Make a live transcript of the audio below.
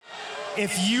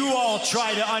if you all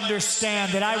try to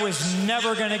understand that I was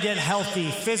never going to get healthy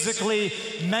physically,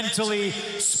 mentally,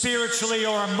 spiritually,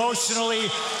 or emotionally,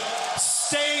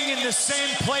 staying in the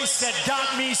same place that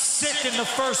got me sick in the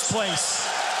first place.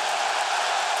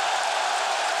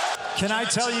 Can I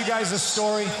tell you guys a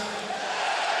story?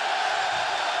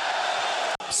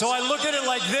 So I look at it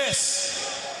like this.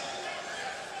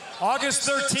 August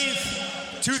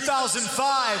 13th,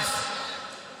 2005,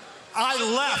 I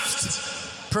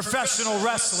left professional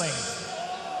wrestling.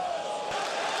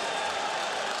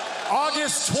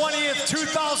 August 20th,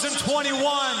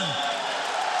 2021,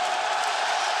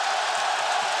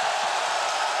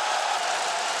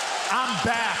 I'm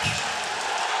back.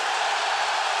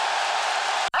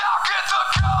 Now get the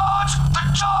dogs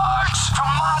from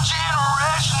my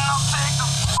generation. I'll take the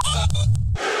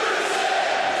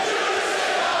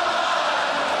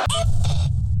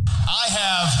I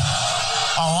have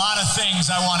a lot of things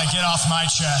I want to get off my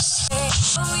chest. In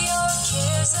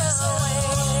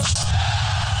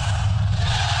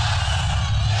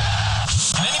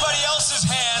anybody else's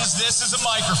hands, this is a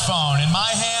microphone. In my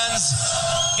hands,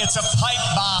 it's a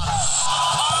pipe bomb.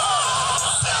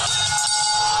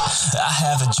 I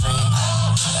have a dream,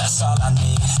 that's all I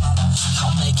need.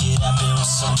 I'll make it happen with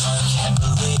some work and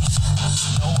believe.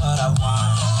 Know what I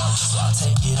want, so I'll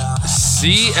take it on.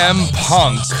 CM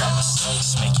Punk,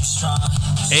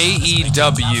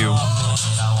 AEW.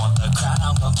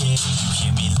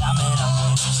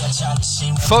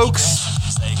 Folks,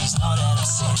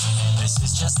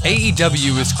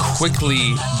 AEW is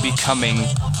quickly becoming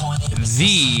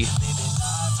the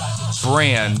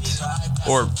brand,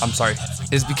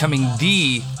 is becoming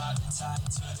the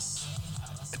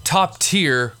top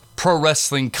tier pro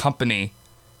wrestling company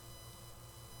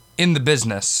in the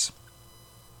business.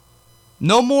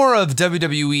 No more of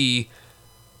WWE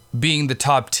being the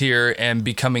top tier and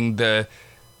becoming the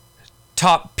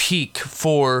top peak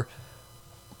for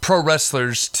pro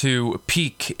wrestlers to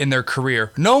peak in their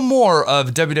career. No more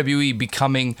of WWE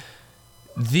becoming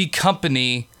the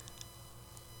company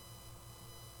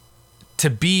to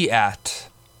be at.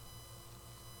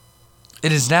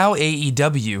 It is now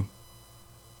AEW.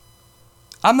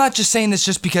 I'm not just saying this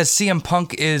just because CM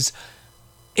Punk is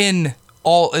in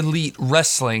All Elite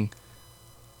Wrestling.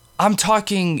 I'm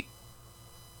talking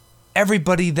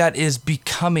everybody that is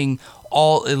becoming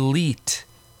All Elite.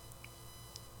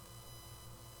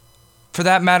 For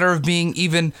that matter of being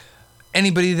even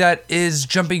anybody that is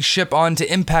jumping ship onto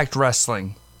Impact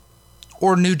Wrestling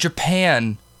or New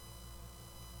Japan.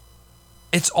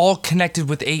 It's all connected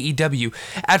with AEW.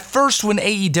 At first, when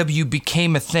AEW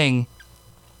became a thing,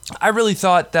 I really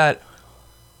thought that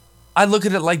I look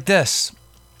at it like this.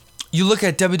 You look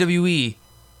at WWE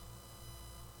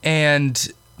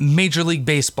and Major League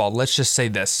Baseball. Let's just say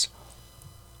this.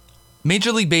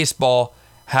 Major League Baseball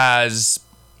has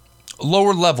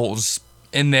lower levels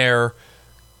in their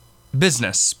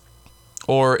business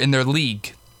or in their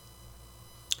league.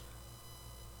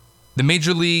 The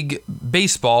Major League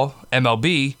Baseball,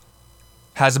 MLB,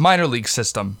 has a minor league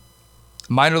system.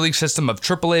 Minor league system of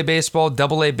AAA baseball,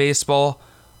 AA baseball,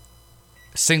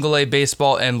 single A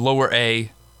baseball, and lower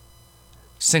A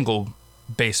single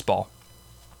baseball.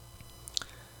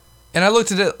 And I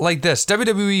looked at it like this.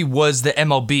 WWE was the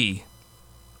MLB.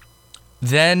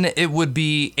 Then it would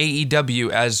be AEW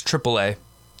as AAA.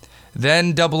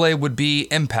 Then AA would be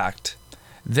Impact.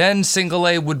 Then single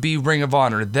A would be Ring of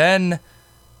Honor. Then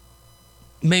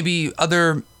maybe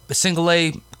other single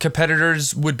A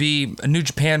competitors would be New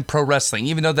Japan Pro Wrestling,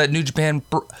 even though that New Japan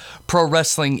Pro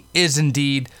Wrestling is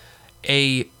indeed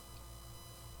a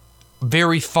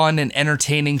very fun and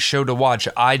entertaining show to watch.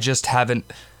 I just haven't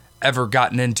ever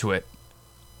gotten into it.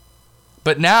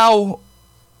 But now,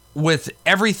 with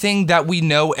everything that we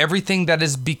know, everything that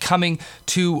is becoming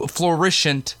to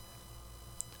flourishant,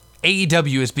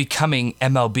 AEW is becoming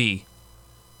MLB.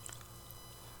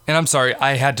 And I'm sorry,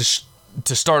 I had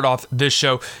to start off this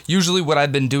show. Usually what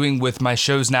I've been doing with my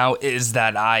shows now is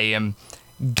that I am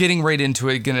getting right into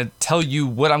it, going to tell you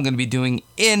what I'm going to be doing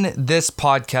in this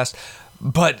podcast,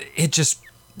 but it just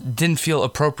didn't feel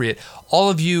appropriate. All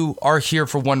of you are here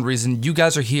for one reason. You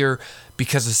guys are here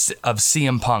because of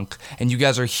CM Punk, and you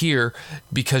guys are here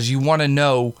because you want to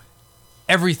know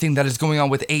everything that is going on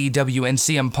with AEW and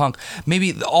CM Punk.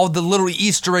 Maybe all the little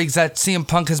Easter eggs that CM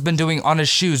Punk has been doing on his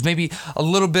shoes. Maybe a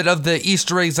little bit of the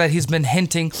Easter eggs that he's been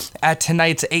hinting at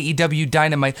tonight's AEW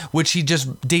Dynamite, which he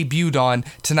just debuted on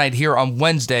tonight here on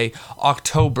Wednesday,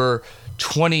 October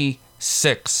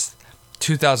 26th,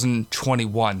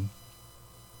 2021.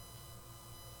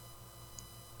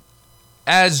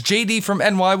 As JD from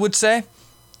NY would say,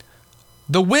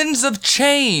 the winds of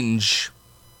change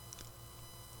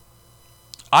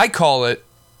I call it,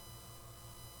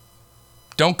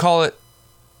 don't call it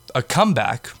a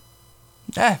comeback.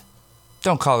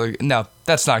 Don't call it, no,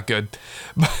 that's not good.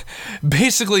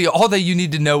 Basically, all that you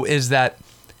need to know is that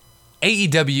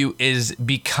AEW is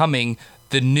becoming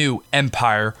the new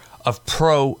empire of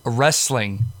pro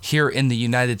wrestling here in the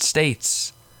United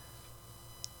States.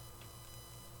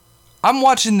 I'm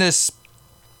watching this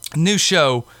new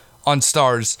show on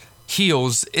Starz,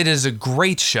 Heels. It is a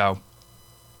great show.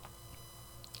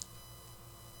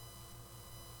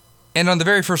 And on the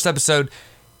very first episode,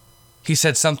 he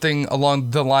said something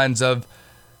along the lines of,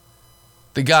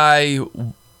 the guy,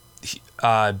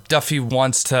 Duffy,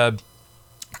 wants to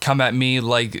come at me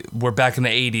like we're back in the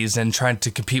 80s and trying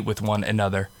to compete with one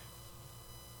another.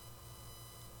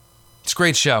 It's a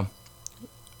great show.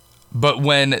 But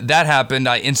when that happened,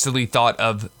 I instantly thought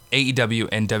of AEW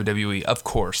and WWE, of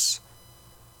course.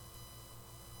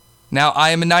 Now, I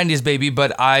am a 90s baby,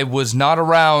 but I was not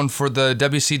around for the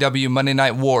WCW Monday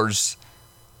Night Wars.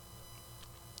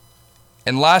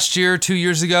 And last year, 2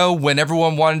 years ago, when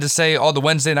everyone wanted to say, oh, the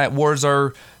Wednesday Night Wars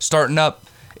are starting up,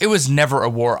 it was never a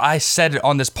war. I said it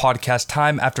on this podcast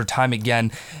time after time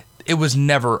again. It was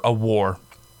never a war.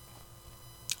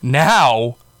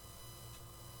 Now,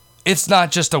 it's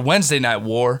not just a Wednesday Night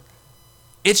War.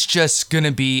 It's just going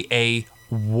to be a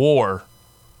war.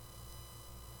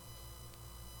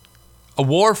 A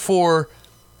war for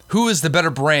who is the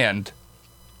better brand.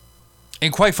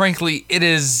 And quite frankly, it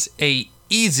is a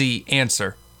easy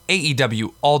answer.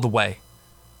 AEW all the way.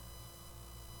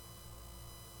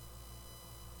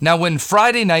 Now, when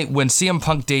Friday night, when CM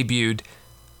Punk debuted,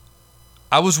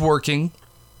 I was working.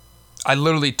 I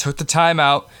literally took the time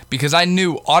out because I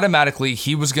knew automatically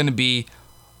he was going to be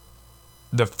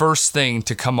the first thing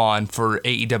to come on for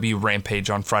AEW Rampage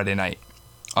on Friday night,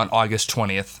 on August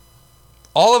 20th.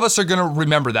 All of us are going to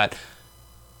remember that.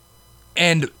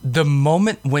 And the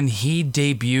moment when he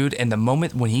debuted and the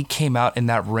moment when he came out in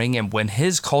that ring and when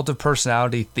his Cult of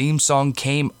Personality theme song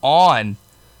came on,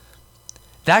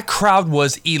 that crowd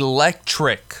was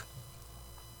electric.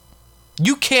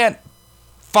 You can't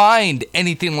find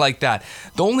anything like that.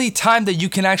 The only time that you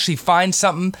can actually find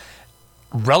something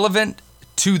relevant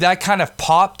to that kind of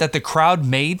pop that the crowd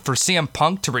made for CM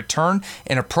Punk to return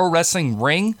in a pro wrestling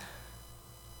ring,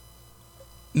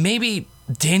 maybe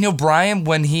Daniel Bryan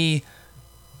when he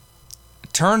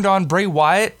turned on Bray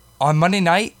Wyatt on Monday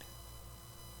night.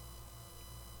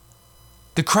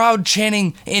 The crowd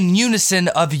chanting in unison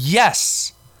of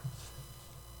yes.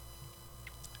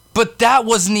 But that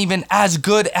wasn't even as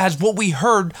good as what we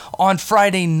heard on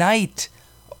Friday night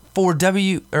for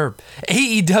AEW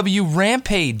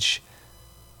Rampage.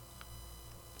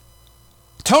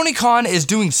 Tony Khan is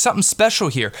doing something special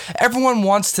here. Everyone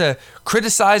wants to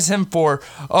criticize him for,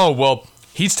 oh, well,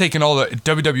 he's taking all the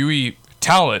WWE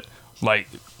talent. Like,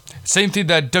 same thing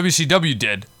that WCW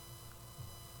did.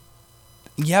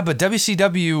 Yeah, but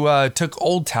WCW took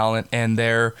old talent and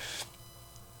their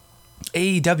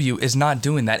AEW is not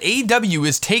doing that. AEW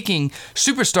is taking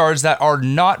superstars that are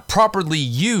not properly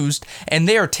used and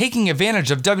they are taking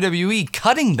advantage of WWE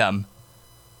cutting them.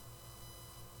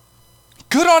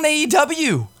 Good on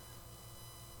AEW.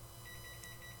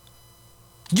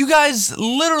 You guys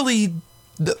literally,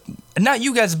 not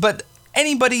you guys, but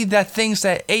anybody that thinks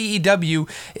that AEW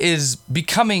is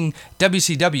becoming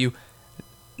WCW,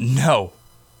 no,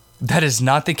 that is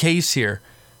not the case here.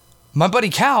 My buddy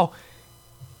Cal,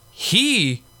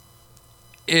 he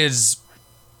is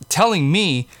telling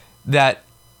me that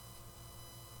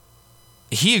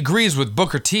he agrees with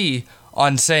Booker T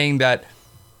on saying that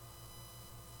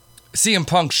CM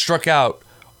Punk struck out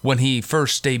when he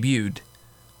first debuted.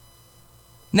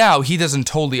 Now, he doesn't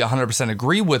totally 100%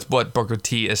 agree with what Booker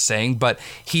T is saying, but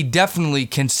he definitely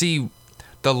can see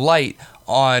the light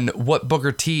on what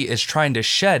Booker T is trying to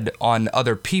shed on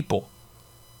other people.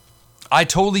 I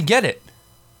totally get it.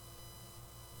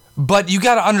 But you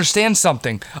got to understand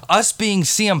something. Us being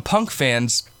CM Punk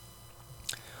fans,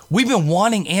 we've been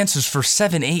wanting answers for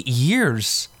 7-8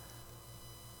 years.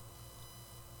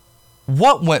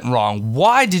 What went wrong?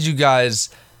 Why did you guys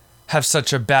have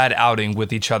such a bad outing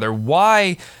with each other?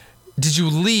 Why did you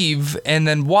leave? And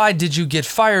then why did you get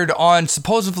fired on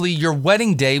supposedly your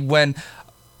wedding day when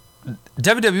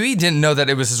WWE didn't know that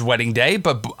it was his wedding day?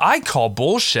 But I call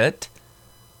bullshit.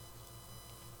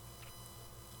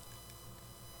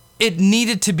 It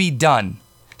needed to be done.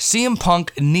 CM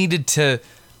Punk needed to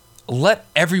let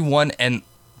everyone, and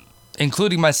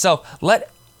including myself,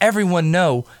 let everyone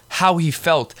know how he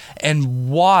felt and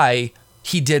why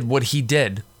he did what he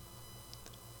did.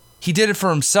 He did it for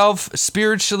himself,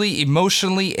 spiritually,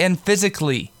 emotionally, and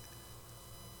physically.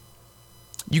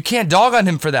 You can't dog on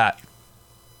him for that.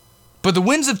 But the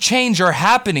winds of change are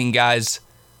happening, guys.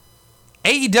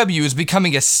 AEW is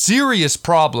becoming a serious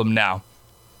problem now.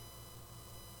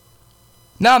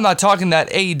 Now, I'm not talking that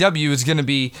AEW is going to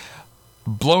be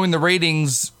blowing the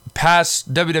ratings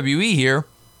past WWE here,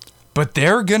 but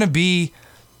they're going to be,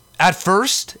 at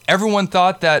first, everyone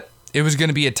thought that it was going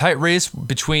to be a tight race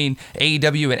between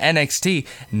AEW and NXT.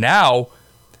 Now,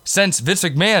 since Vince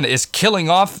McMahon is killing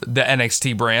off the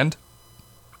NXT brand,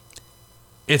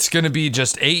 it's going to be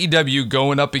just AEW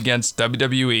going up against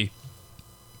WWE.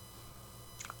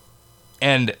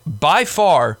 And by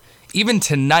far, even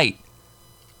tonight,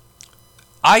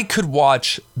 I could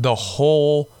watch the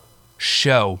whole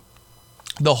show.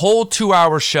 The whole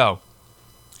 2-hour show.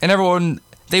 And everyone,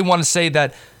 they want to say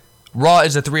that Raw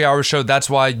is a 3-hour show. That's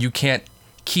why you can't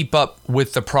keep up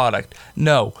with the product.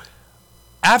 No.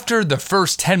 After the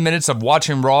first 10 minutes of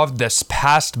watching Raw this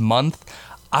past month,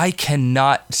 I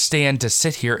cannot stand to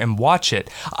sit here and watch it.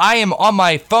 I am on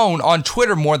my phone on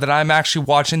Twitter more than I'm actually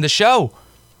watching the show.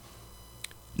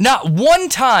 Not one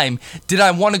time did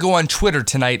I want to go on Twitter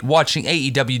tonight watching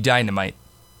AEW Dynamite.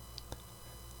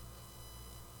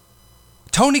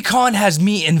 Tony Khan has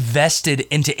me invested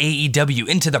into AEW,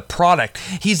 into the product.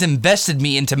 He's invested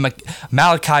me into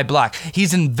Malachi Black.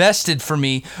 He's invested for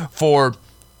me for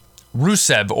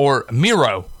Rusev or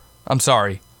Miro. I'm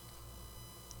sorry.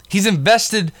 He's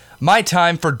invested my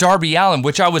time for Darby Allin,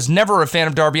 which I was never a fan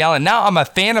of Darby Allin. Now I'm a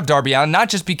fan of Darby Allin, not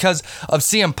just because of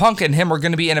CM Punk and him are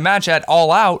going to be in a match at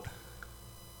All Out,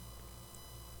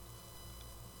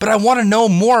 but I want to know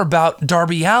more about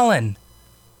Darby Allin.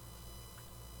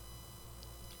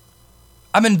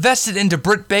 I'm invested into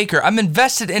Britt Baker. I'm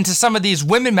invested into some of these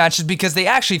women matches because they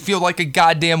actually feel like a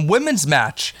goddamn women's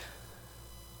match.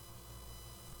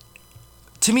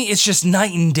 To me, it's just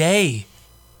night and day.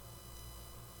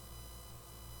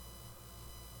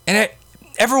 And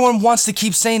everyone wants to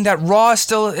keep saying that Raw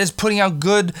still is putting out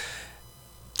good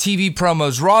TV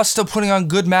promos. Raw is still putting on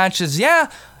good matches.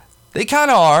 Yeah, they kind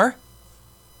of are.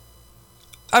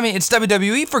 I mean, it's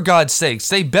WWE, for God's sakes.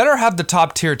 They better have the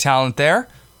top tier talent there.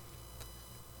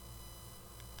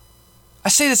 I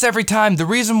say this every time. The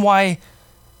reason why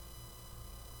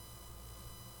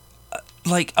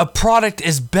like a product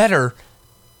is better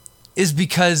is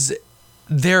because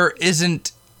there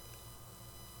isn't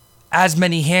as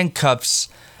many handcuffs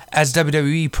as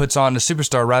WWE puts on a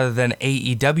superstar rather than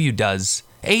AEW does.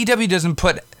 AEW doesn't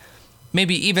put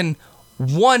maybe even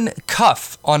one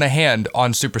cuff on a hand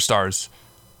on superstars.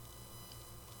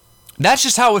 That's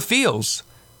just how it feels.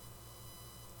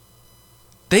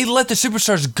 They let the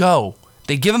superstars go.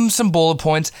 They give them some bullet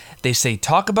points. They say,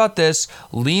 talk about this,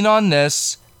 lean on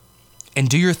this, and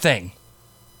do your thing.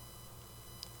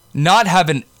 Not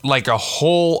having like a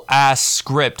whole ass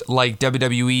script like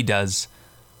WWE does.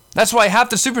 That's why half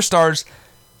the superstars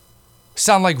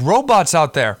sound like robots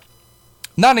out there.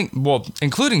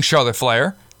 Including Charlotte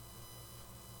Flair.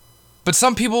 But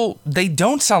some people, they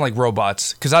don't sound like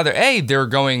robots. Because either A, they're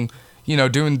going,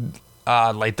 doing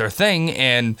like their thing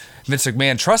and Vince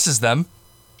McMahon trusts them.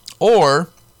 Or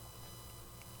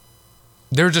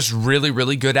they're just really,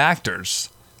 really good actors.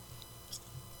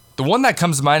 The one that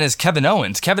comes to mind is Kevin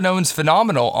Owens. Kevin Owens,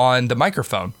 phenomenal on the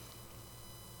microphone.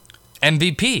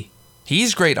 MVP.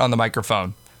 He's great on the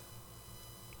microphone.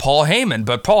 Paul Heyman.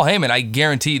 But Paul Heyman, I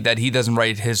guarantee that he doesn't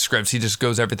write his scripts. He just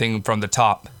goes everything from the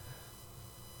top.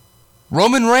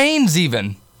 Roman Reigns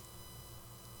even.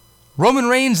 Roman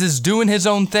Reigns is doing his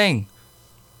own thing.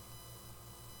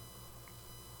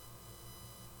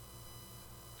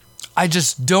 I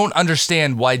just don't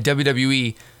understand why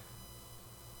WWE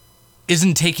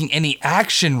isn't taking any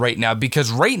action right now,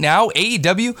 because right now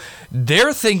AEW,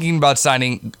 they're thinking about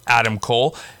signing Adam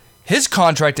Cole. His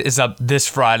contract is up this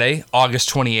Friday, August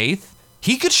 28th.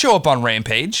 He could show up on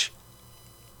Rampage.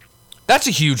 That's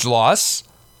a huge loss.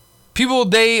 People,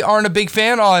 they aren't a big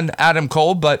fan on Adam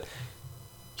Cole, but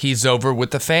he's over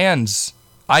with the fans.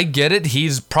 I get it.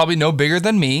 He's probably no bigger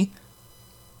than me.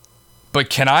 But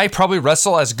can I probably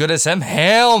wrestle as good as him?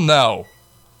 Hell no.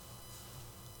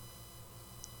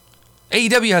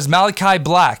 AEW has Malachi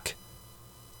Black.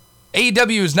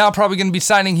 AEW is now probably going to be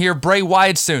signing here Bray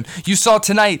Wyatt soon. You saw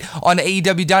tonight on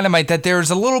AEW Dynamite that there's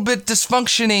a little bit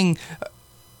dysfunctioning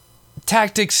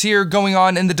tactics here going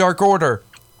on in the Dark Order.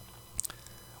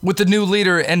 With the new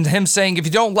leader and him saying, if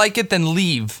you don't like it, then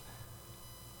leave.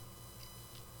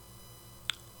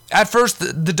 At first,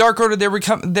 the Dark Order, they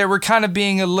were kind of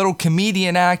being a little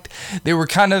comedian act. They were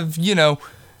kind of,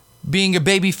 being a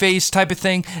babyface type of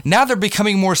thing. Now they're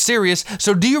becoming more serious.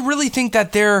 So do you really think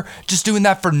that they're just doing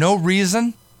that for no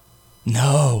reason?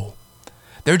 No.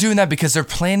 They're doing that because they're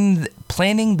planting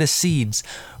planting the seeds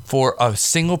for a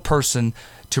single person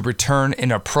to return in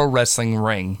a pro wrestling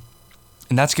ring.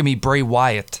 And that's going to be Bray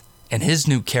Wyatt and his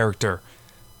new character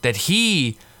that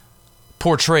he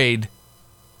portrayed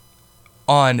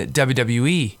on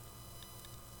WWE.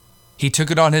 He took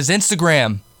it on his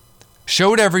Instagram,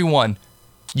 showed everyone,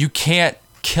 you can't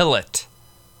kill it.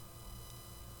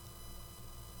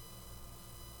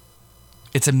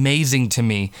 It's amazing to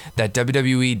me that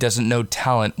WWE doesn't know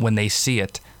talent when they see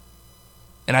it.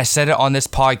 And I said it on this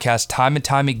podcast time and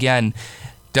time again.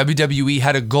 WWE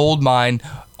had a gold mine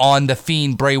on The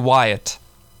Fiend Bray Wyatt.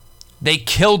 They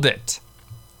killed it.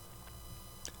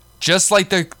 Just like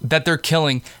they're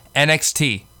killing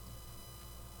NXT.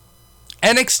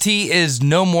 NXT is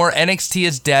no more. NXT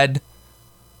is dead.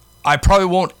 I probably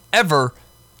won't ever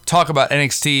talk about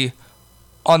NXT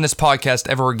on this podcast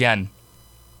ever again.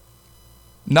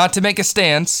 Not to make a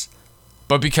stance,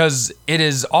 but because it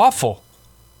is awful.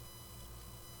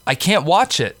 I can't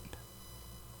watch it.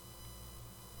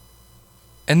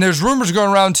 And there's rumors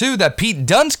going around too that Pete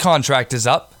Dunne's contract is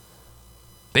up.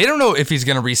 They don't know if he's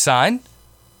going to resign.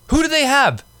 Who do they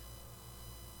have?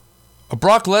 A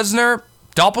Brock Lesnar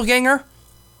doppelganger?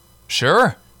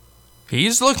 Sure.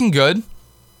 He's looking good.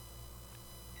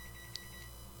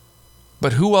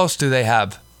 But who else do they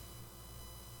have?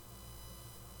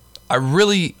 I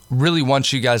really, really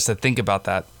want you guys to think about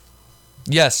that.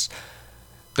 Yes,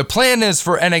 the plan is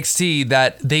for NXT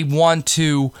that they want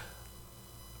to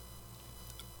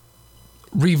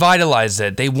revitalize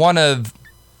it. They want to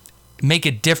make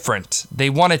it different. They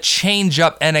want to change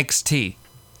up NXT.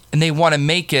 And they want to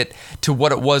make it to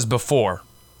what it was before.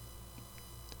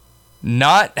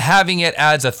 Not having it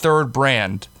as a third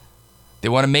brand. They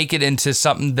want to make it into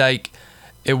something like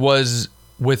it was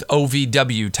with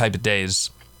OVW type of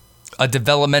days. A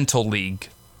developmental league.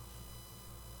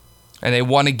 And they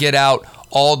want to get out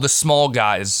all the small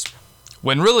guys.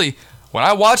 When really, when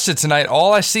I watched it tonight,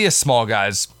 all I see is small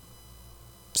guys.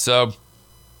 So,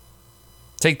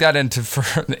 take that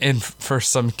for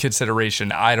some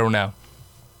consideration. I don't know.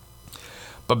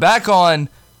 But back on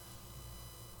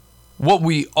what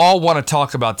we all want to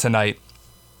talk about tonight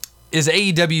is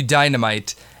AEW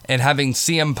Dynamite and having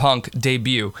CM Punk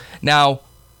debut. Now,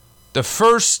 the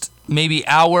first maybe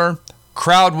hour,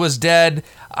 crowd was dead.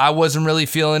 I wasn't really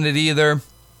feeling it either.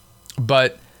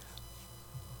 But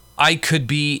I could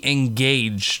be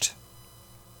engaged.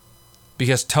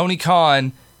 Because Tony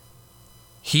Khan,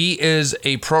 he is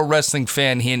a pro wrestling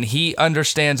fan and he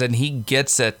understands and he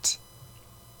gets it.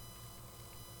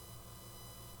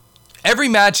 Every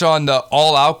match on the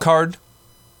All Out card,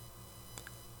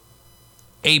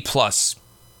 A+.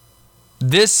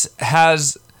 This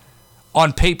has,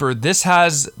 on paper, this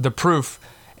has the proof,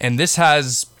 and this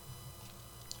has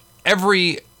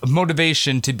every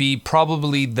motivation to be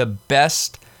probably the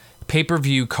best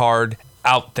pay-per-view card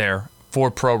out there for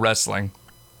pro wrestling.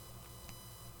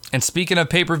 And speaking of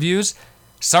pay-per-views,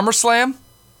 SummerSlam,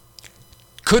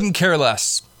 couldn't care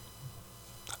less.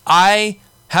 I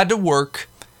had to work,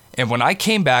 and when I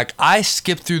came back, I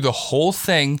skipped through the whole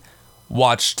thing,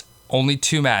 watched only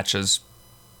 2 matches.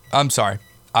 I'm sorry,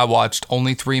 I watched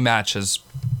only 3 matches.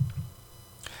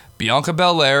 Bianca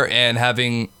Belair and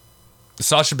having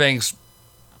Sasha Banks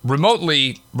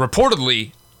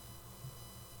reportedly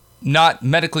not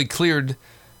medically cleared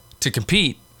to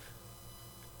compete.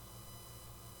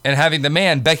 And having the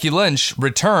man, Becky Lynch,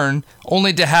 return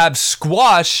only to have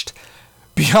squashed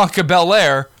Bianca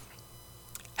Belair.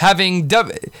 Having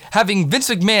Vince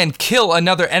McMahon kill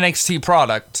another NXT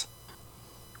product.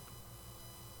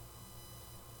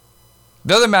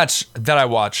 The other match that I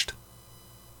watched,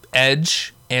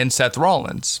 Edge and Seth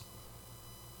Rollins.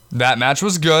 That match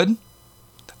was good.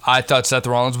 I thought Seth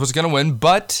Rollins was going to win,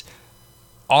 but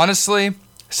honestly,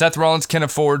 Seth Rollins can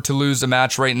afford to lose a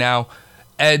match right now.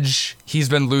 Edge, he's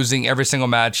been losing every single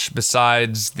match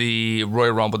besides the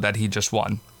Royal Rumble that he just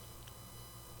won.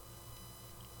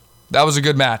 That was a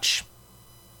good match.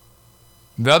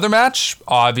 The other match,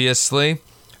 obviously,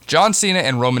 John Cena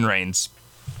and Roman Reigns.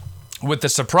 With the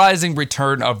surprising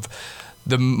return of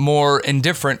the more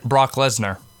indifferent Brock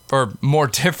Lesnar. Or more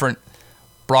different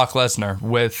Brock Lesnar.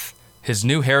 With his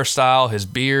new hairstyle, his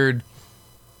beard.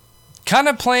 Kind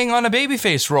of playing on a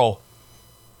babyface role.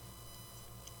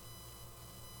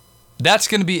 That's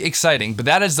going to be exciting. But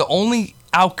that is the only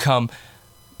outcome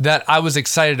that I was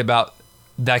excited about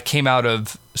that came out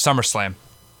of SummerSlam.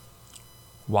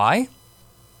 Why?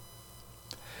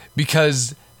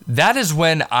 Because that is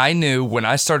when I knew, when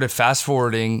I started fast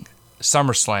forwarding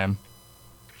SummerSlam,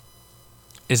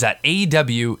 is that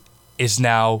AEW is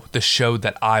now the show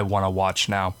that I want to watch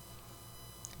now.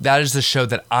 That is the show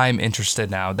that I'm interested in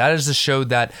now. That is the show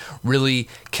that really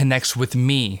connects with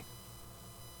me.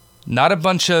 Not a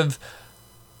bunch of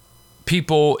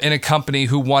people in a company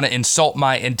who want to insult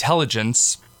my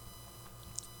intelligence,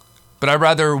 but I'd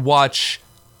rather watch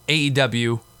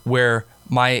AEW where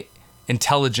my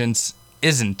intelligence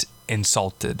isn't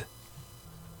insulted.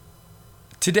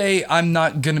 Today, I'm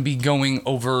not going to be going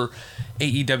over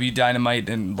AEW Dynamite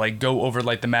and go over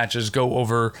the matches, go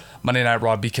over Monday Night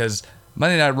Raw, because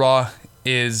Monday Night Raw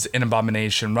is an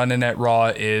abomination. Monday Night Raw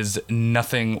is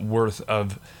nothing worth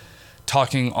of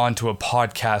talking onto a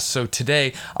podcast. So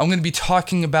today, I'm going to be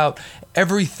talking about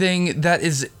everything that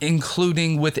is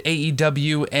including with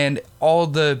AEW and all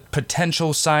the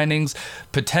potential signings,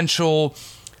 potential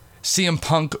CM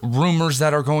Punk rumors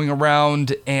that are going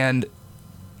around, and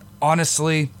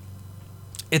honestly,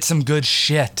 it's some good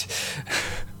shit.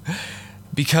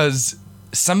 Because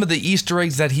some of the Easter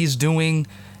eggs that he's doing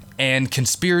and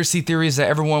conspiracy theories that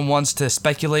everyone wants to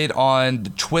speculate on the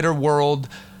Twitter world,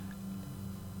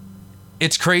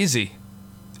 it's crazy.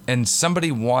 And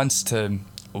somebody wants to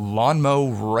lawn mow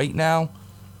right now?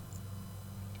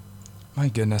 My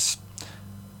goodness.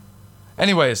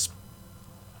 Anyways,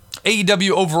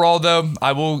 AEW overall, though,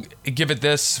 I will give it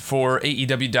this for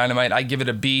AEW Dynamite. I give it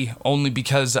a B only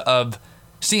because of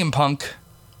CM Punk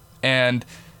and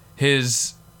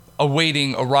his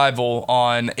awaiting arrival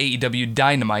on AEW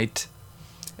Dynamite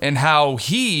and how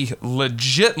he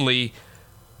legitly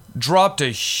dropped a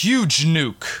huge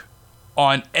nuke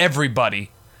on everybody.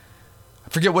 I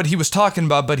forget what he was talking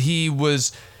about, but he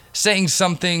was saying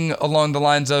something along the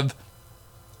lines of,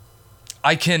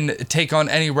 I can take on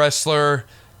any wrestler.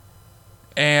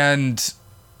 And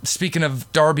speaking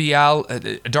of Darby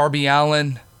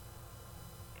Allin,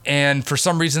 and for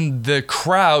some reason the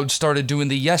crowd started doing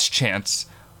the yes chants.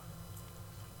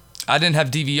 I didn't have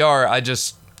DVR, I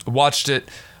just watched it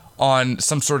on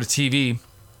some sort of TV.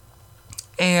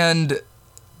 And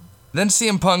then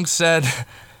CM Punk said,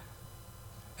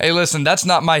 hey, listen, that's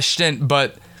not my stint,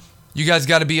 but you guys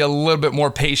got to be a little bit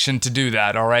more patient to do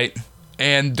that, all right?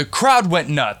 And the crowd went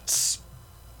nuts.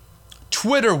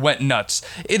 Twitter went nuts.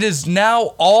 It is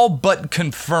now all but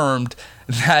confirmed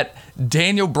that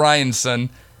Daniel Bryanson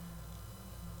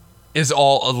is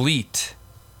all elite.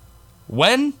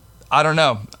 When? I don't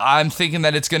know. I'm thinking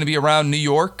that it's going to be around New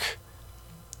York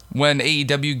when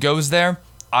AEW goes there.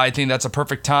 I think that's a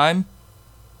perfect time.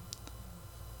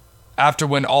 After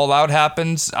when All Out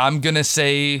happens, I'm going to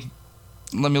say,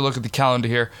 let me look at the calendar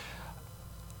here.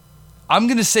 I'm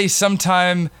going to say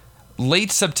sometime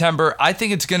late September. I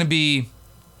think it's going to be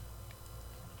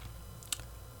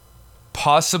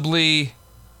possibly,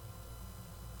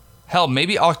 hell,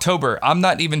 maybe October. I'm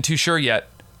not even too sure yet.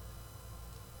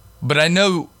 But I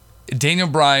know Daniel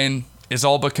Bryan is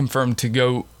all but confirmed to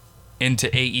go into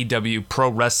AEW Pro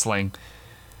Wrestling.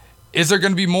 Is there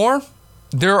going to be more?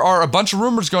 There are a bunch of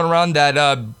rumors going around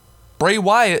that Bray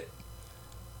Wyatt,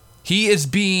 he is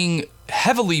being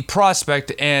heavily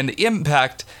prospect, and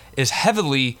Impact is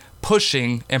heavily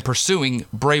pushing and pursuing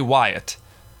Bray Wyatt.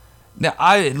 Now,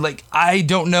 I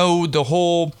don't know the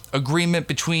whole agreement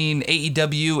between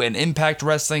AEW and Impact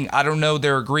Wrestling. I don't know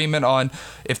their agreement on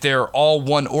if they're all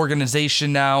one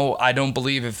organization now. I don't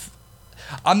believe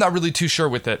I'm not really too sure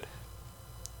with it.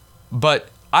 But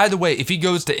either way, if he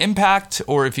goes to Impact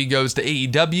or if he goes to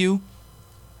AEW,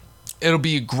 it'll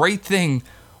be a great thing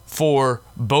for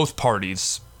both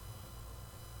parties.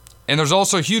 And there's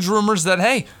also huge rumors that,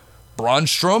 hey, Braun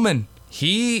Strowman,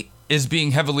 he is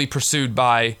being heavily pursued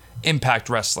by Impact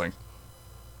Wrestling.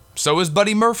 So is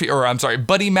Buddy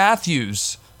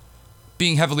Matthews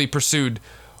being heavily pursued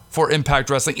for Impact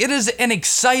Wrestling. It is an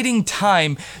exciting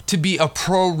time to be a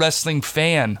pro wrestling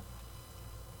fan.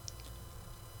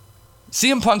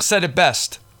 CM Punk said it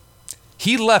best.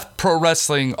 He left pro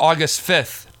wrestling August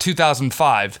 5th,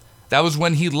 2005. That was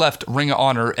when he left Ring of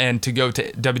Honor and to go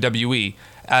to WWE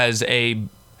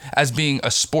as being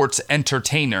a sports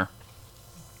entertainer.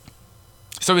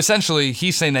 So essentially,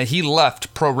 he's saying that he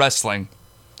left pro wrestling.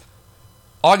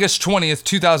 August 20th,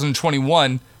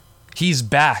 2021, he's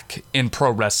back in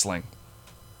pro wrestling.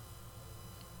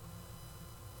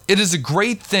 It is a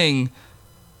great thing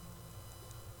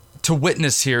to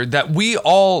witness here that we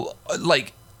all,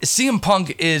 CM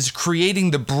Punk is creating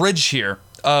the bridge here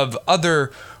of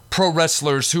other pro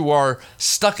wrestlers who are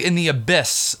stuck in the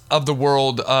abyss of the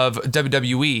world of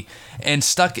WWE and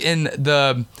stuck in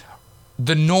the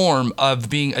norm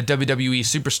of being a WWE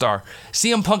superstar.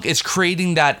 CM Punk is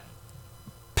creating that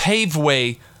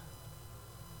paveway,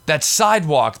 that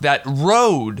sidewalk, that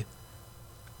road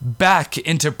back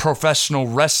into professional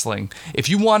wrestling. If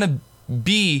you want to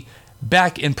be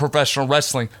back in professional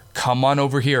wrestling. Come on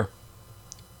over here.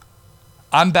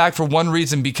 I'm back for one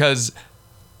reason, because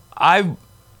I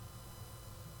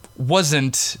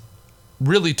wasn't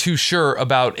really too sure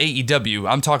about AEW.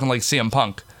 I'm talking like CM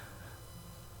Punk.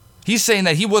 He's saying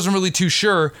that he wasn't really too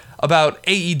sure about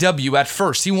AEW at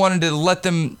first. He wanted to let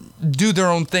them do their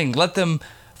own thing, let them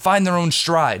find their own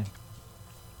stride,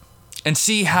 and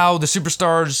see how the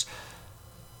superstars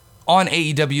on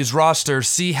AEW's roster,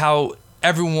 see how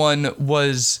everyone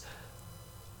was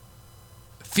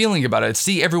feeling about it,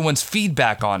 see everyone's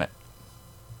feedback on it.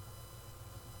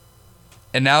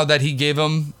 And now that he gave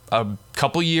them a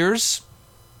couple years,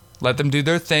 let them do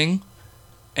their thing,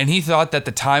 and he thought that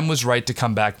the time was right to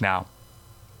come back now.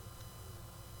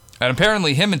 And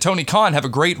apparently him and Tony Khan have a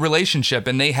great relationship,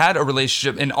 and they had a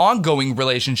relationship, an ongoing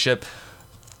relationship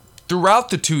throughout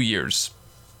the 2 years.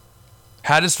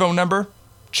 Had his phone number,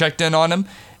 checked in on him,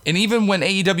 and even when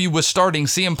AEW was starting,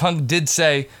 CM Punk did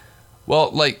say,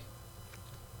 well, like,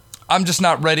 I'm just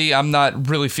not ready, I'm not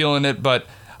really feeling it, but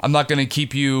I'm not going to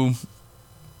keep you,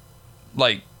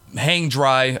 like, hang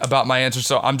dry about my answer,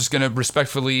 so I'm just going to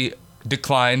respectfully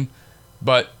decline,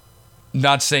 but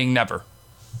not saying never.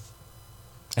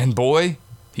 And boy,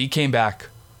 he came back.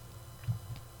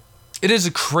 It is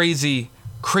a crazy,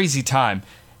 crazy time.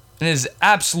 And it is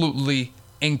absolutely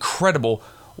incredible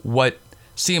what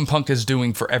CM Punk is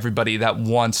doing for everybody that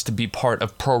wants to be part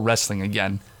of pro wrestling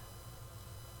again.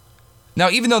 Now,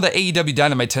 even though the AEW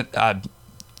Dynamite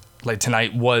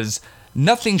tonight was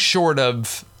nothing short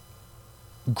of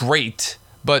great,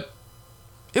 but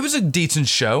it was a decent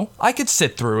show. I could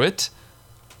sit through it.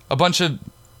 A bunch of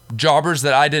jobbers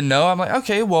that I didn't know. I'm like,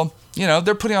 okay, well, you know,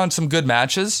 they're putting on some good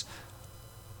matches.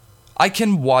 I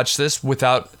can watch this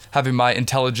without having my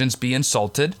intelligence be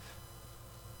insulted.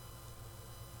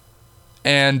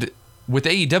 And with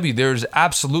AEW, there's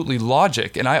absolutely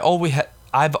logic. And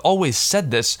I've always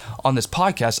said this on this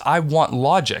podcast. I want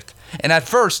logic. And at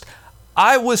first,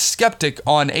 I was skeptic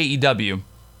on AEW.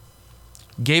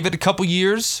 Gave it a couple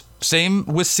years. Same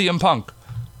with CM Punk.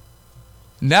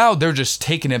 Now they're just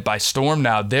taking it by storm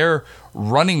now. They're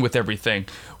running with everything.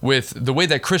 With the way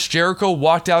that Chris Jericho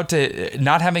walked out to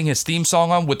not having his theme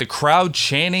song on, with the crowd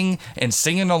chanting and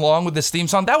singing along with his theme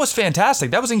song. That was fantastic.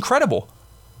 That was incredible.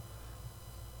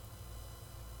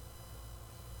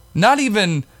 Not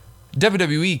even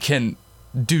WWE can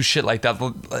do shit like that.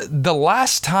 The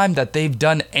last time that they've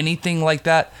done anything like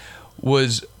that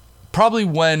was probably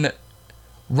when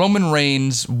Roman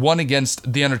Reigns won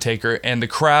against The Undertaker and the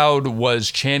crowd was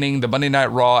chanting the Monday Night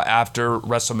Raw after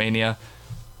WrestleMania.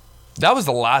 That was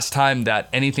the last time that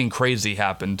anything crazy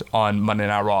happened on Monday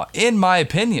Night Raw, in my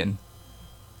opinion.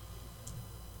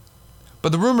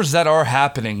 But the rumors that are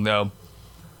happening, though,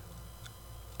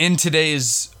 in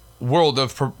today's world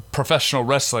of professional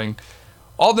wrestling,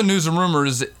 all the news and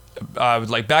rumors,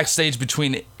 like backstage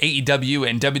between AEW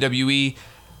and WWE,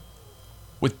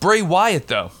 with Bray Wyatt,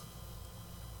 though,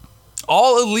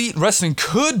 All Elite Wrestling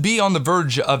could be on the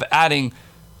verge of adding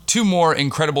two more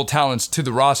incredible talents to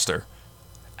the roster.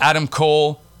 Adam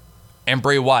Cole and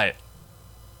Bray Wyatt.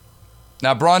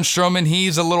 Now, Braun Strowman,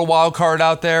 he's a little wild card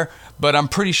out there, but I'm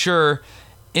pretty sure,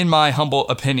 in my humble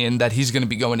opinion, that he's going to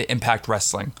be going to Impact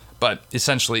Wrestling. But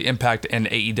essentially, Impact and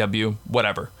AEW,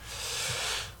 whatever.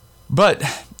 But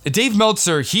Dave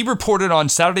Meltzer, he reported on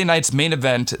Saturday night's main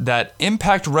event that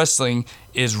Impact Wrestling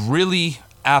is really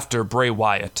after Bray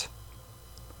Wyatt.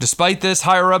 Despite this,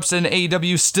 higher-ups in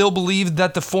AEW still believe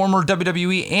that the former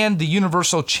WWE and the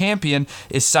Universal Champion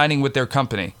is signing with their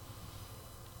company.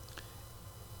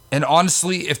 And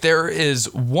honestly, if there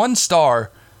is one star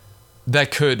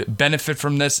that could benefit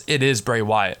from this, it is Bray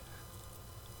Wyatt.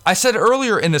 I said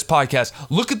earlier in this podcast,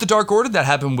 look at the Dark Order that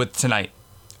happened with tonight.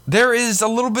 There is a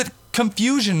little bit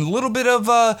confusion, a little bit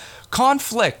of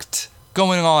conflict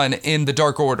going on in the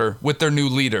Dark Order with their new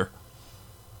leader.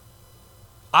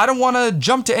 I don't want to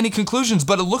jump to any conclusions,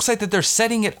 but it looks like that they're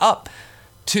setting it up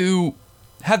to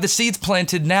have the seeds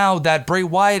planted now that Bray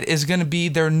Wyatt is going to be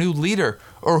their new leader,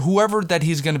 or whoever that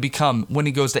he's going to become when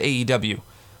he goes to AEW.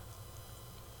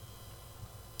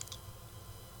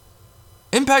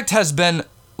 Impact has been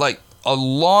like a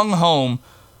long home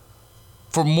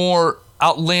for more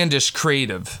outlandish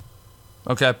creative.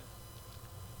 Okay?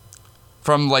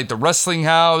 From like the Wrestling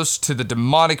House to the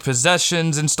demonic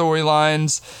possessions and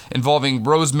storylines involving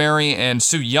Rosemary and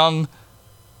Su Yung,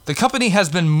 the company has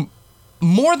been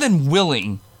more than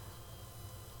willing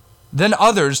than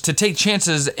others to take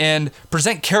chances and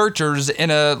present characters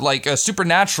in a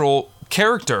supernatural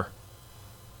character.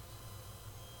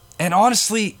 And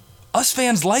honestly, us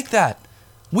fans like that.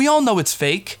 We all know it's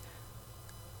fake.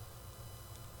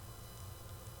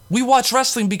 We watch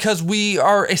wrestling because we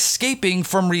are escaping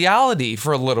from reality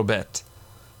for a little bit.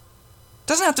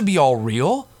 Doesn't have to be all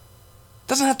real.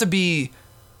 Doesn't have to be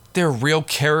their real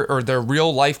character or their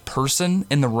real life person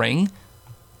in the ring.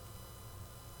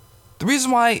 The reason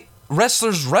why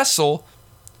wrestlers wrestle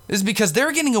is because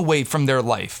they're getting away from their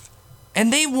life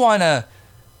and they want to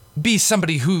be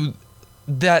somebody who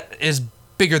that is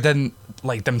bigger than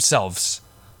like themselves.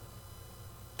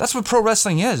 That's what pro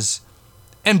wrestling is.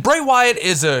 And Bray Wyatt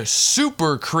is a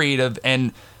super creative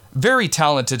and very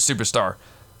talented superstar.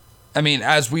 I mean,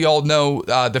 as we all know,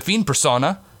 the Fiend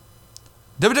persona,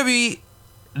 WWE,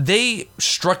 they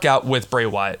struck out with Bray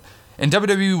Wyatt. And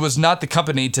WWE was not the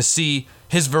company to see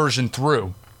his version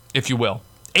through, if you will.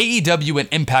 AEW and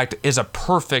Impact is a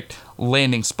perfect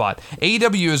landing spot.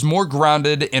 AEW is more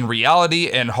grounded in reality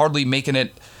and hardly making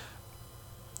it,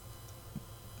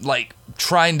 like,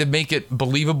 trying to make it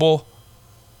believable.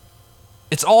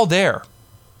 It's all there.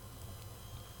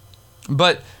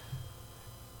 But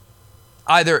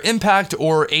either Impact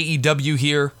or AEW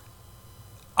here,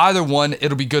 either one,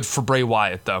 it'll be good for Bray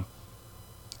Wyatt, though.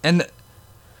 And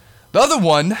the other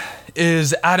one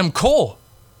is Adam Cole.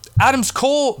 Adam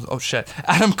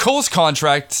Cole's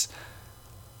contract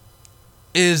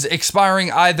is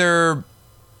expiring either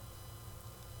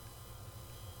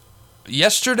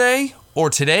yesterday or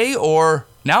today, or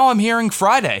now I'm hearing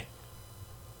Friday.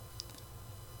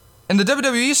 And the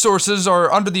WWE sources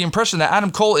are under the impression that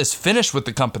Adam Cole is finished with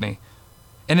the company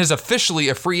and is officially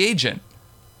a free agent.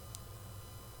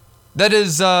 That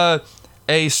is a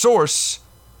source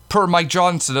per Mike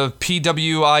Johnson of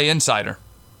PWI Insider.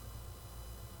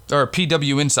 Or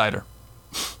PW Insider.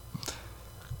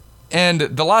 And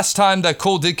the last time that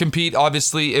Cole did compete,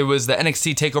 obviously, it was the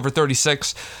NXT TakeOver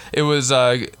 36. It was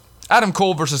Adam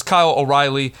Cole versus Kyle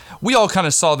O'Reilly. We all kind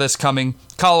of saw this coming.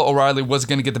 Kyle O'Reilly was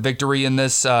going to get the victory in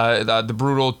this, the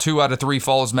brutal 2 out of 3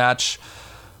 falls match.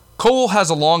 Cole has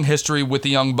a long history with the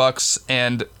Young Bucks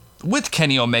and with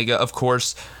Kenny Omega, of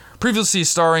course. Previously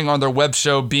starring on their web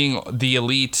show, Being the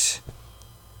Elite.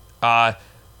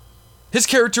 His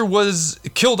character was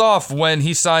killed off when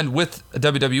he signed with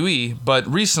WWE, but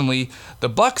recently, the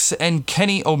Bucks and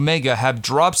Kenny Omega have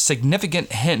dropped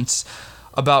significant hints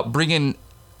about bringing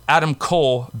Adam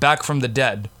Cole back from the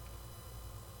dead.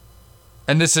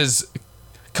 And this is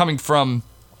coming from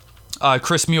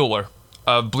Chris Mueller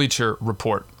of Bleacher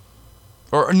Report.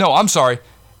 Or, no, I'm sorry,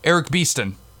 Eric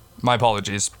Beeston. My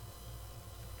apologies.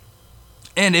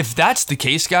 And if that's the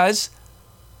case, guys,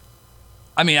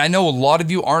 I mean, I know a lot of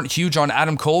you aren't huge on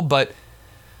Adam Cole, but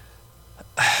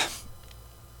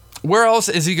where else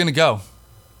is he going to go?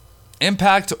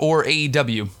 Impact or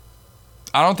AEW?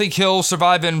 I don't think he'll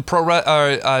survive in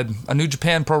a New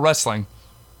Japan Pro Wrestling.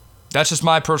 That's just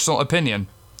my personal opinion.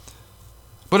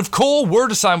 But if Cole were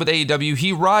to sign with AEW,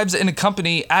 he arrives in a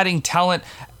company adding talent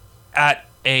at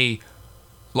a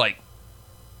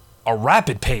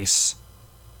rapid pace.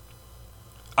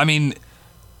 I mean,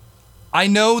 I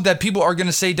know that people are going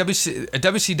to say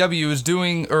WCW is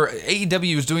doing, or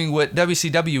AEW is doing what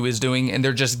WCW is doing, and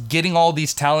they're just getting all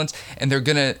these talents, and they're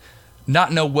going to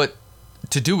not know what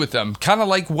to do with them. Kind of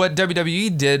like what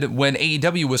WWE did when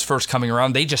AEW was first coming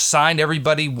around. They just signed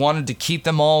everybody, wanted to keep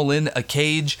them all in a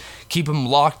cage, keep them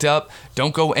locked up,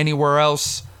 don't go anywhere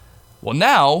else. Well,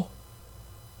 now,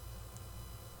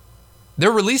 they're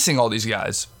releasing all these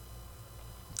guys.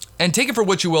 And take it for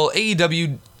what you will,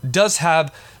 AEW does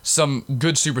have some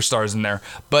good superstars in there,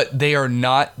 but they are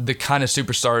not the kind of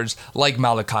superstars like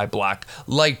Malachi Black,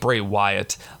 like Bray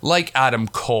Wyatt, like Adam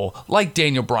Cole, like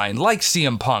Daniel Bryan, like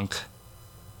CM Punk,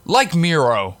 like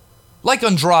Miro, like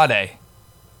Andrade.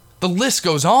 The list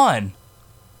goes on.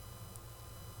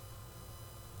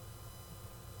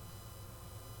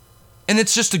 And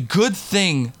it's just a good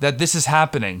thing that this is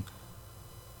happening.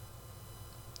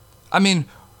 I mean,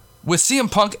 with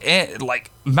CM Punk and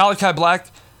Malachi Black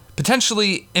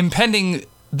potentially impending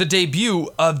the debut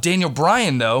of Daniel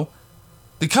Bryan, though,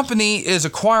 the company is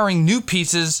acquiring new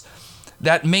pieces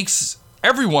that makes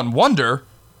everyone wonder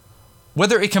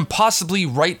whether it can possibly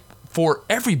write for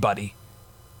everybody.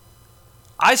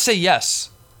 I say yes,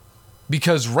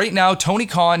 because right now Tony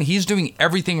Khan, he's doing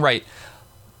everything right.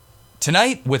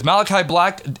 Tonight, with Malachi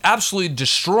Black absolutely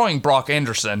destroying Brock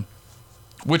Anderson,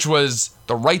 which was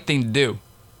the right thing to do.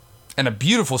 And a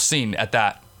beautiful scene at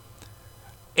that.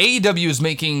 AEW is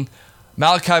making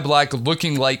Malachi Black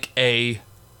looking like a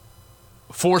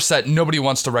force that nobody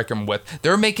wants to reckon with.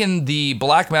 They're making the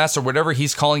Black Mass, or whatever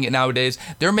he's calling it nowadays,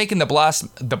 they're making the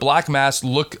Black Mass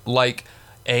look like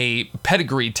a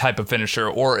pedigree type of finisher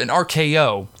or an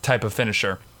RKO type of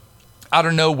finisher. Out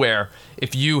of nowhere,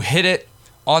 if you hit it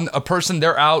on a person,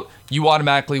 they're out, you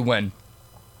automatically win.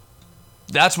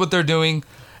 That's what they're doing,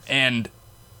 and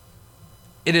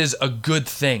it is a good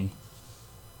thing.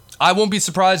 I won't be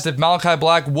surprised if Malachi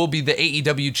Black will be the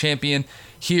AEW champion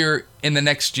here in the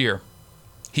next year.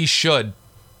 He should.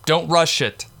 Don't rush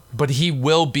it. But he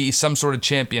will be some sort of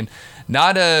champion.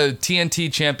 Not a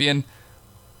TNT champion,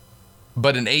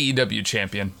 but an AEW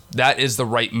champion. That is the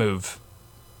right move.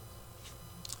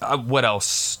 What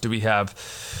else do we have?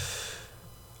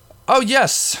 Oh,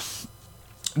 yes.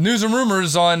 News and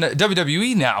rumors on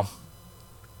WWE now.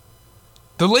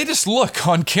 The latest look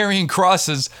on Karrion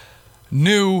Kross's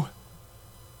new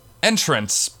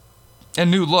entrance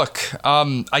and new look.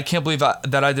 I can't believe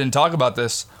that I didn't talk about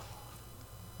this.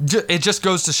 It just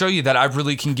goes to show you that I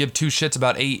really can give two shits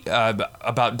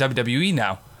about WWE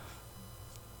now.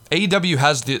 AEW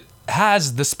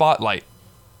has the spotlight.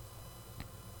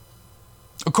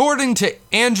 According to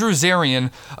Andrew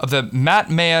Zarian of the Matt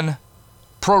Man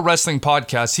Pro Wrestling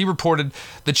Podcast, he reported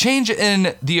the change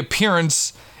in the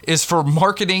appearance is for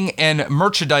marketing and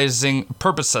merchandising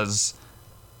purposes.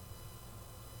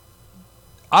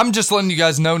 I'm just letting you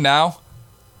guys know now.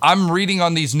 I'm reading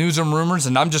on these news and rumors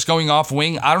and I'm just going off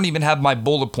wing. I don't even have my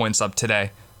bullet points up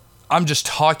today. I'm just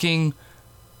talking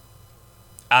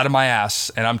out of my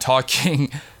ass and I'm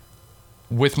talking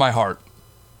with my heart.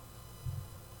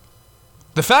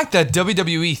 The fact that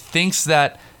WWE thinks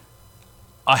that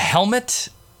a helmet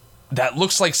that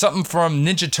looks like something from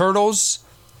Ninja Turtles,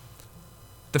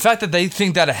 the fact that they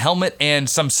think that a helmet and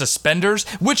some suspenders,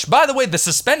 which, by the way, the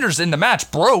suspenders in the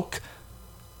match broke.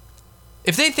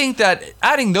 If they think that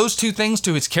adding those two things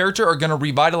to his character are going to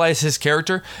revitalize his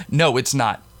character, no, it's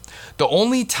not. The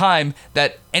only time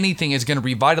that anything is going to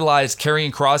revitalize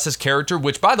Karrion Kross's character,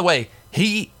 which, by the way,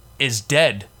 he is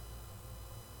dead.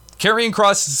 Karrion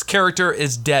Kross's character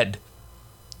is dead.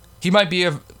 He might be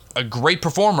a great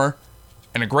performer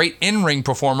and a great in-ring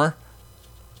performer,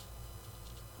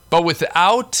 but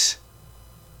without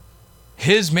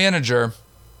his manager,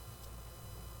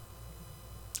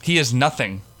 he is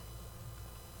nothing.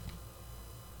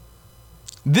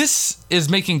 This is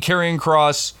making Karrion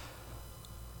Kross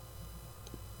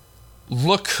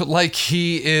look like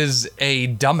he is a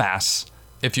dumbass,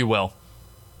 if you will.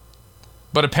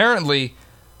 But apparently,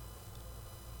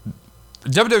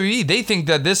 WWE, they think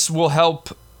that this will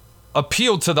help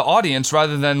appeal to the audience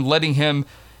rather than letting him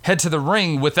head to the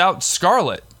ring without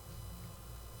Scarlett.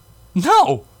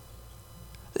 No!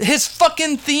 His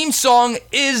fucking theme song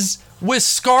is with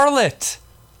Scarlett.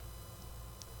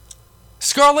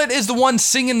 Scarlett is the one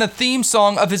singing the theme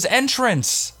song of his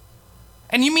entrance.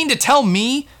 And you mean to tell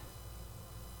me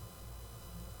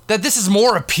that this is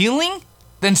more appealing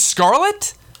than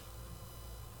Scarlett?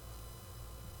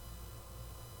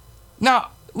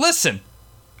 Now, listen.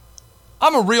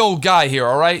 I'm a real guy here,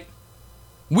 alright?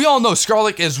 We all know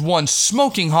Scarlett is one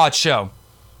smoking hot show.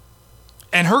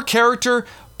 And her character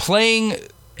playing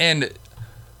and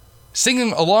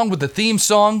singing along with the theme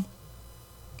song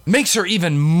makes her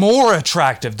even more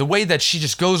attractive. The way that she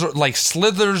just goes, like,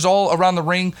 slithers all around the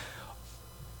ring,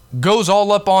 goes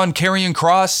all up on Karrion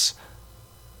Kross.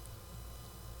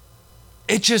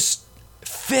 It just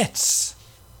fits.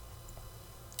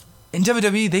 In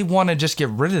WWE, they want to just get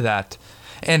rid of that.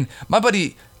 And my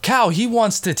buddy Cal, he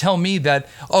wants to tell me that,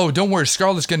 oh, don't worry,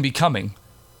 Scarlett's going to be coming.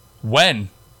 When?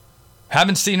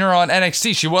 Haven't seen her on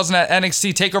NXT. She wasn't at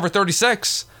NXT TakeOver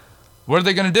 36. What are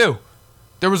they going to do?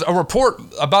 There was a report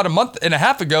about a month and a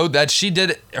half ago that she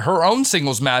did her own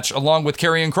singles match along with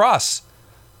Karrion Kross.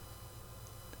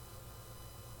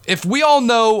 If we all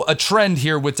know a trend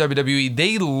here with WWE,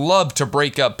 they love to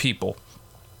break up people.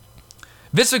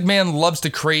 Vince McMahon loves to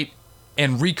create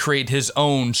and recreate his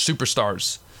own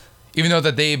superstars, even though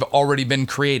that they've already been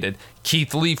created.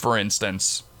 Keith Lee, for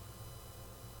instance.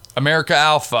 America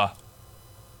Alpha.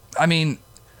 I mean,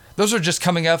 those are just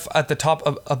coming up at the top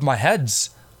of my heads.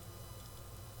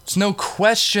 It's no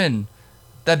question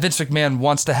that Vince McMahon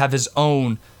wants to have his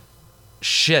own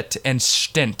shit and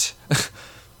stint.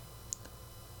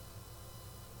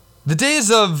 The days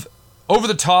of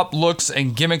over-the-top looks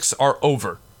and gimmicks are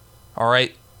over.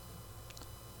 Alright?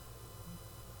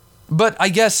 But I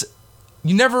guess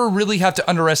you never really have to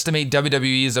underestimate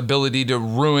WWE's ability to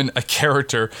ruin a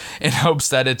character in hopes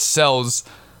that it sells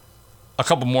a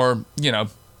couple more,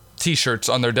 t-shirts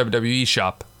on their WWE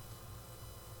shop.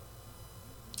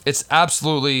 It's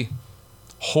absolutely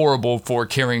horrible for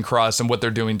Karrion Kross and what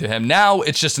they're doing to him. Now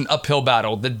it's just an uphill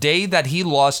battle. The day that he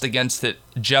lost against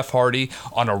Jeff Hardy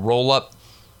on a roll-up,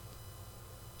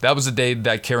 that was the day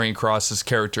that Karrion Kross's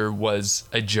character was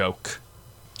a joke.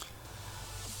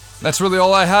 That's really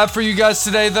all I have for you guys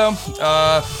today, though.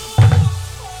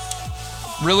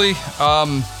 really,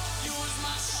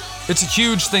 it's a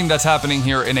huge thing that's happening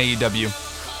here in AEW.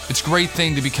 It's a great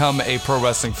thing to become a pro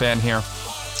wrestling fan here.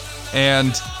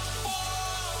 And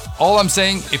all I'm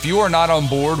saying, if you are not on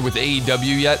board with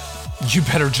AEW yet, you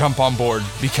better jump on board,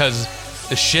 because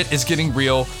the shit is getting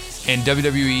real and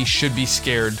WWE should be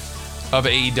scared of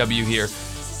AEW here.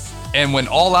 And when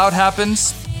All Out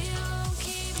happens,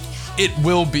 it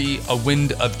will be a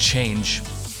wind of change.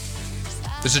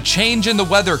 There's a change in the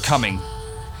weather coming.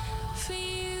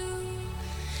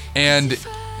 And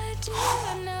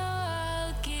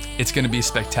it's going to be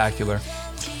spectacular.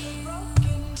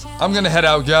 I'm going to head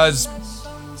out, guys.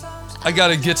 I got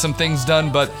to get some things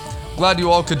done, but glad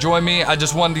you all could join me. I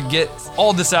just wanted to get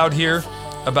all this out here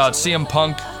about CM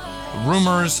Punk,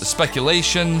 rumors,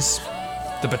 speculations,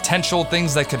 the potential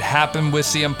things that could happen with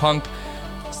CM Punk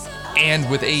and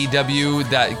with AEW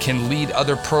that can lead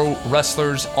other pro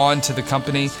wrestlers onto the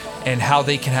company, and how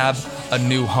they can have a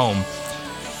new home.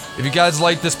 If you guys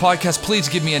like this podcast, please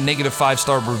give me a negative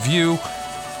 5-star review,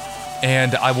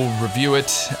 and I will review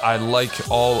it. I like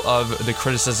all of the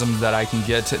criticism that I can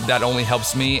get. That only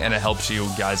helps me, and it helps you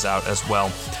guys out as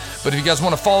well. But if you guys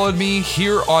want to follow me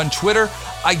here on Twitter,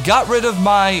 I got rid of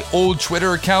my old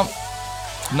Twitter account.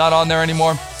 I'm not on there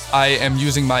anymore. I am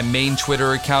using my main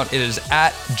Twitter account. It is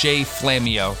at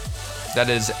JFlamio. That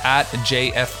is at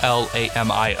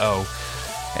JFLAMIO.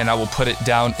 And I will put it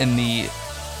down in the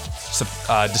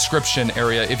description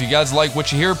area. If you guys like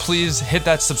what you hear, please hit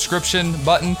that subscription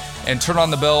button and turn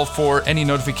on the bell for any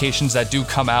notifications that do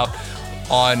come out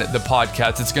on the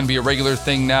podcast. It's going to be a regular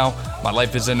thing now. My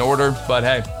life is in order, but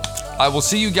hey, I will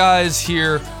see you guys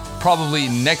here probably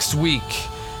next week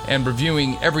and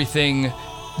reviewing everything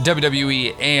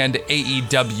WWE and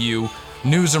AEW,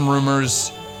 news and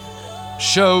rumors,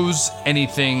 shows,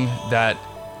 anything that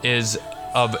is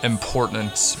of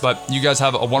importance. But you guys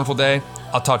have a wonderful day.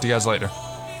 I'll talk to you guys later.